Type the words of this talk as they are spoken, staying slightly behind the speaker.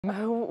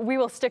We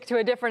will stick to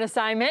a different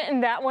assignment,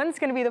 and that one's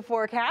going to be the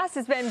forecast.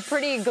 It's been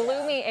pretty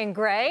gloomy and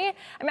gray.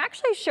 I'm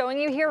actually showing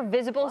you here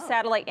visible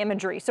satellite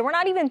imagery. So we're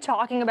not even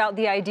talking about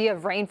the idea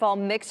of rainfall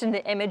mixed in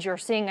the image you're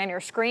seeing on your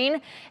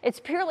screen. It's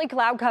purely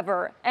cloud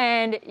cover,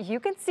 and you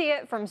can see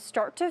it from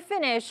start to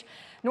finish.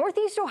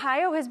 Northeast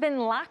Ohio has been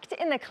locked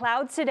in the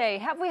clouds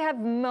today. We have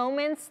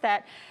moments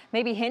that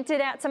maybe hinted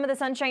at some of the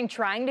sunshine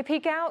trying to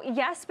peek out?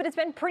 Yes, but it's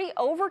been pretty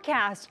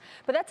overcast.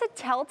 But that's a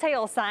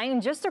telltale sign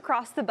just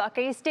across the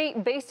Buckeye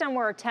State based on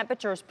where our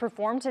temperatures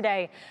perform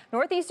today.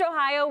 Northeast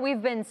Ohio,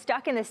 we've been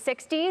stuck in the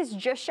 60s,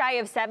 just shy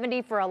of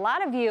 70 for a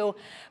lot of you.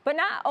 But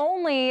not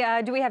only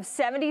do we have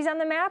 70s on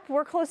the map,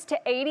 we're close to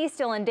 80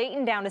 still in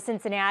Dayton, down to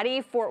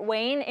Cincinnati, Fort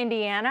Wayne,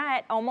 Indiana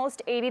at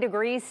almost 80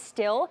 degrees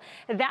still.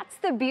 That's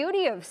the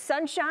beauty of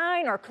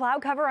sunshine or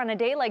cloud cover on a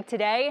day like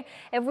today.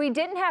 If we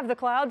didn't have the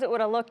clouds, it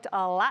would have looked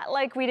a lot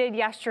like we did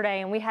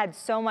yesterday, and we had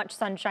so much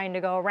sunshine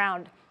to go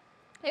around.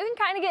 You can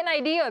kind of get an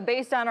idea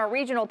based on our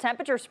regional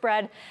temperature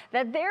spread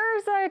that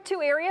there's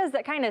two areas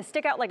that kind of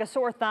stick out like a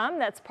sore thumb.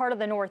 That's part of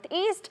the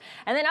Northeast,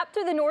 and then up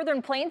through the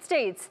northern plain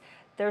states.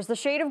 There's the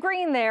shade of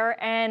green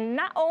there, and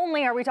not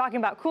only are we talking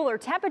about cooler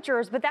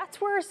temperatures, but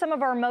that's where some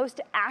of our most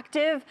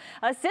active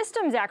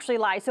systems actually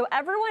lie. So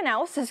everyone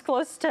else is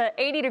close to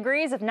 80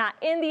 degrees, if not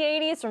in the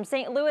 80s, from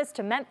St. Louis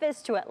to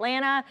Memphis to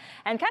Atlanta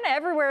and kind of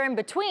everywhere in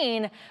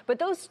between. But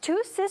those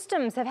two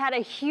systems have had a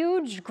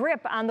huge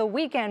grip on the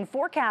weekend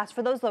forecast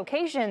for those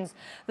locations.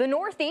 The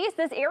Northeast,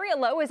 this area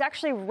low is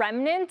actually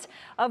remnant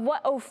of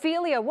what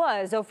Ophelia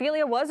was.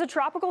 Ophelia was a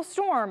tropical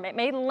storm. It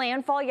made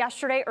landfall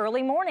yesterday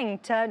early morning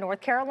to North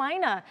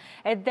Carolina.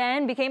 It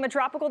then became a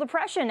tropical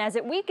depression. As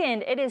it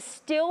weakened, it is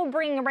still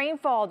bringing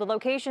rainfall to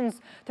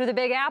locations through the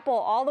Big Apple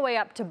all the way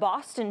up to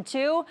Boston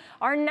too.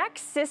 Our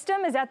next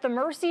system is at the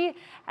mercy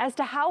as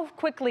to how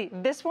quickly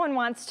this one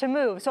wants to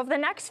move. So if the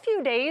next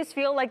few days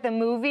feel like the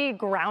movie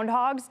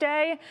Groundhog's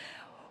Day,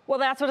 well,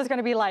 that's what it's going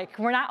to be like.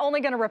 We're not only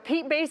going to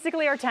repeat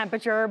basically our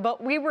temperature,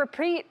 but we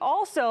repeat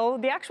also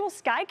the actual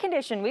sky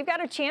condition. We've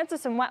got a chance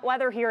of some wet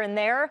weather here and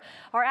there.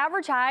 Our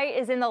average high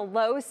is in the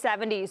low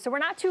 70s, so we're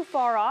not too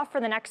far off for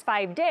the next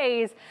 5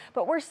 days,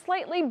 but we're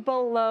slightly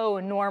below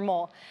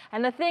normal.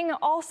 And the thing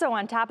also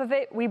on top of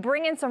it, we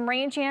bring in some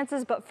rain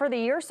chances, but for the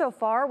year so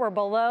far, we're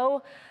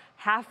below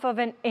half of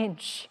an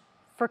inch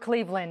for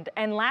Cleveland.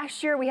 And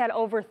last year we had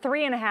over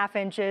 3.5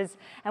 inches,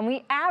 and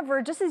we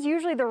average, this is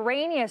usually the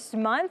rainiest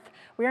month.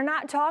 We are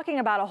not talking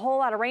about a whole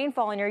lot of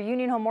rainfall in your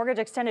Union Home Mortgage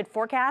extended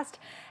forecast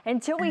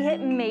until we hit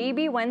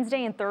maybe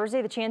Wednesday and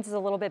Thursday. The chance is a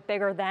little bit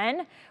bigger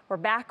then. We're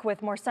back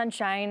with more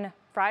sunshine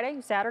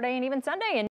Friday, Saturday, and even Sunday. And